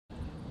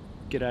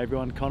G'day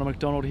everyone, Connor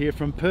McDonald here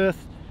from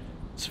Perth.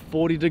 It's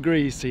 40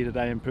 degrees here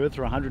today in Perth,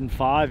 or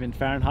 105 in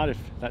Fahrenheit if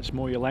that's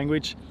more your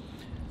language.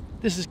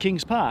 This is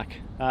Kings Park.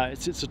 It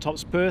sits atop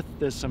Perth.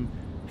 There's some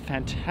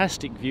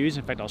fantastic views.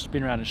 In fact, I'll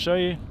spin around and show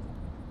you.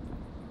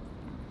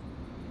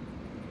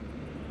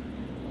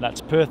 That's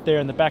Perth there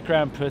in the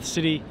background, Perth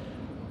City,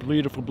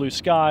 beautiful blue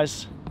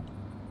skies.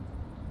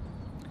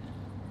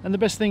 And the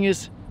best thing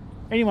is,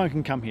 anyone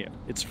can come here.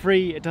 It's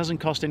free, it doesn't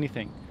cost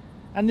anything.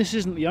 And this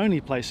isn't the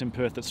only place in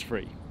Perth that's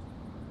free.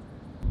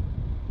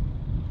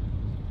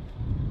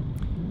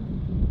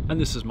 And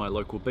this is my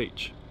local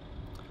beach.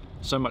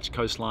 So much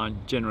coastline,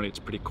 generally it's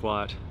pretty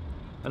quiet.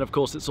 And of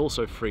course it's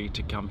also free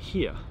to come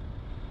here.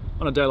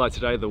 On a day like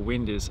today, the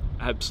wind is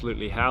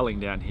absolutely howling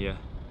down here.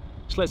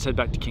 So let's head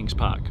back to Kings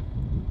Park.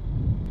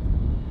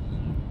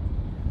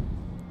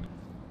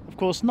 Of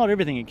course, not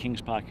everything at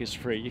Kings Park is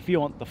free. If you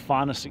want the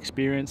finest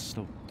experience,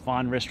 the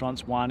fine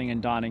restaurants, wining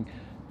and dining,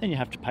 then you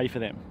have to pay for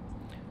them.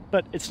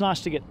 But it's nice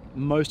to get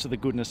most of the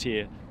goodness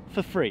here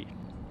for free.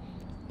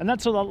 And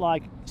that's a lot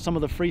like some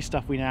of the free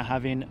stuff we now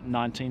have in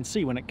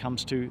 19C when it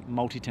comes to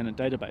multi-tenant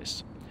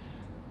database.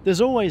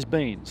 There's always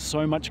been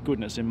so much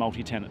goodness in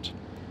multi-tenant.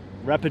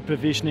 Rapid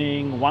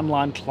provisioning,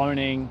 one-line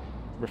cloning,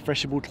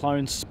 refreshable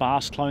clones,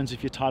 sparse clones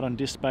if you're tight on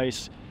disk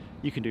space.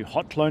 You can do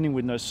hot cloning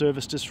with no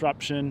service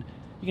disruption.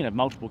 You can have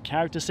multiple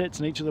character sets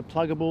in each of the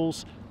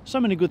pluggables.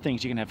 So many good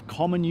things. You can have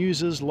common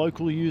users,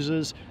 local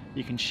users.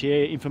 You can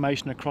share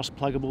information across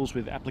pluggables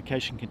with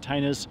application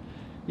containers.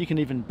 You can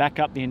even back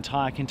up the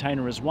entire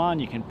container as one.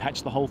 You can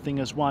patch the whole thing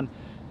as one.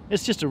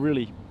 It's just a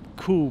really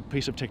cool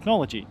piece of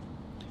technology.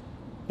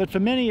 But for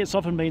many, it's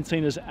often been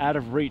seen as out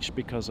of reach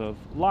because of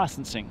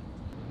licensing.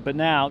 But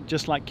now,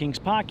 just like Kings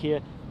Park here,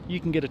 you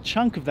can get a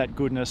chunk of that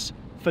goodness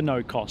for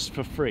no cost,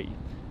 for free.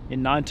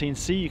 In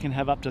 19C, you can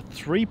have up to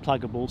 3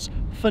 pluggables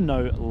for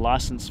no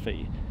license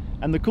fee.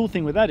 And the cool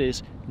thing with that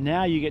is,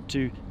 now you get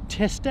to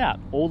test out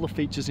all the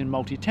features in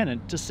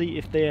multi-tenant to see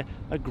if they're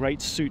a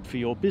great suit for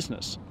your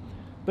business.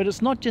 But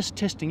it's not just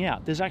testing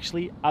out, there's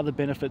actually other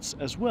benefits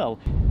as well,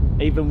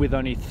 even with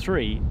only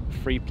 3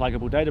 free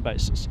pluggable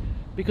databases.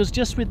 Because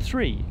just with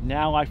 3,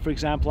 now for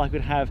example, I could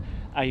have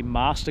a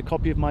master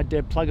copy of my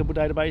dev pluggable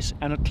database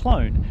and a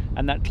clone,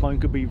 and that clone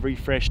could be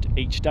refreshed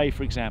each day,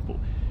 for example.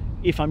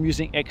 If I'm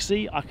using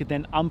XE, I could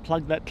then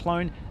unplug that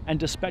clone and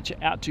dispatch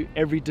it out to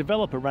every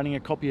developer running a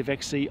copy of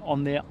XE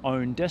on their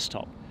own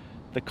desktop.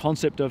 The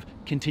concept of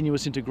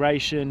continuous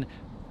integration,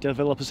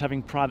 developers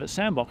having private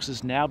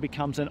sandboxes now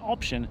becomes an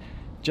option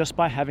just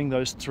by having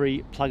those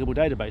 3 pluggable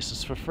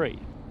databases for free.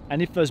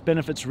 And if those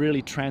benefits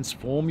really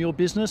transform your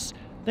business,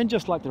 then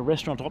just like the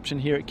restaurant option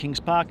here at Kings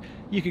Park,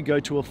 you could go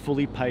to a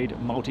fully paid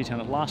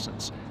multi-tenant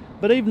license.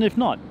 But even if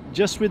not,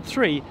 just with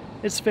 3,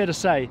 it's fair to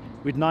say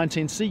with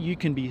 19C you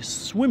can be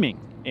swimming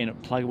in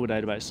pluggable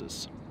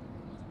databases.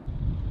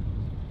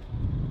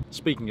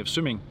 Speaking of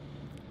swimming,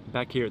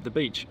 back here at the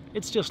beach,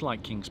 it's just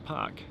like Kings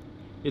Park.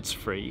 It's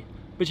free,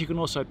 but you can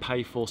also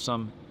pay for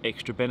some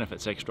extra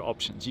benefits, extra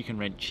options. You can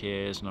rent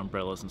chairs and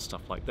umbrellas and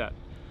stuff like that.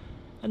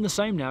 And the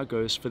same now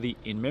goes for the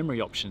InMemory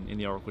option in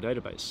the Oracle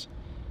database.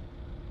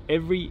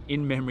 Every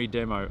InMemory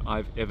demo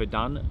I've ever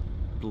done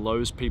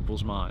blows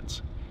people's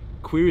minds.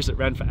 Queries that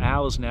ran for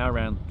hours now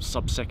around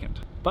sub-second.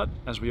 But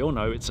as we all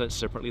know, it's a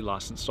separately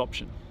licensed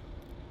option.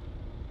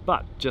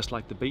 But just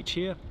like the beach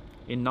here,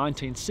 in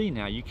 19C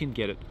now you can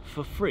get it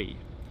for free.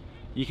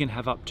 You can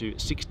have up to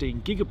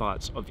 16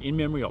 gigabytes of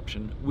in-memory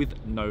option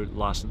with no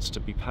license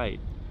to be paid.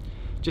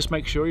 Just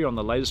make sure you're on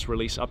the latest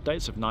release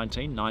updates of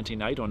 19,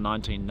 19.8 or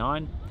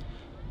 19.9.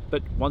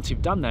 But once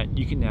you've done that,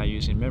 you can now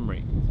use in-memory.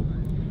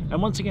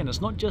 And once again,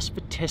 it's not just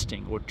for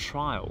testing or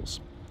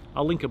trials.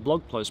 I'll link a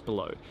blog post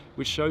below,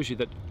 which shows you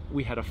that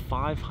we had a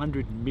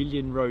 500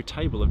 million row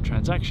table of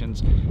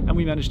transactions, and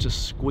we managed to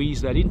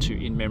squeeze that into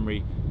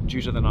in-memory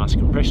due to the nice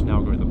compression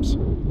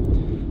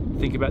algorithms.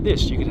 Think about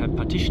this, you could have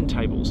partition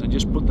tables and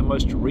just put the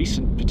most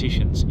recent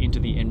partitions into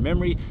the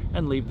in-memory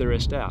and leave the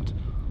rest out.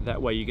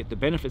 That way you get the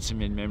benefits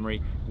of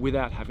in-memory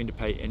without having to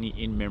pay any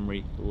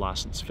in-memory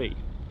license fee.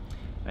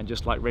 And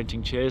just like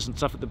renting chairs and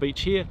stuff at the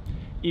beach here,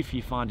 if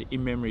you find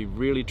in-memory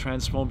really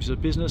transforms your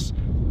business,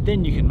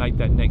 then you can make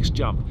that next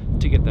jump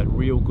to get that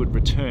real good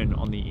return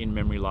on the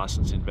in-memory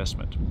license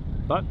investment.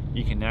 But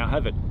you can now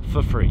have it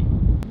for free.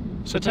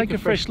 So take a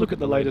fresh look at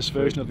the latest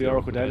version of the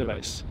Oracle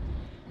database.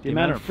 The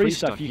amount of free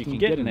stuff you can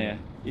get in there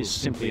is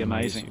simply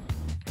amazing.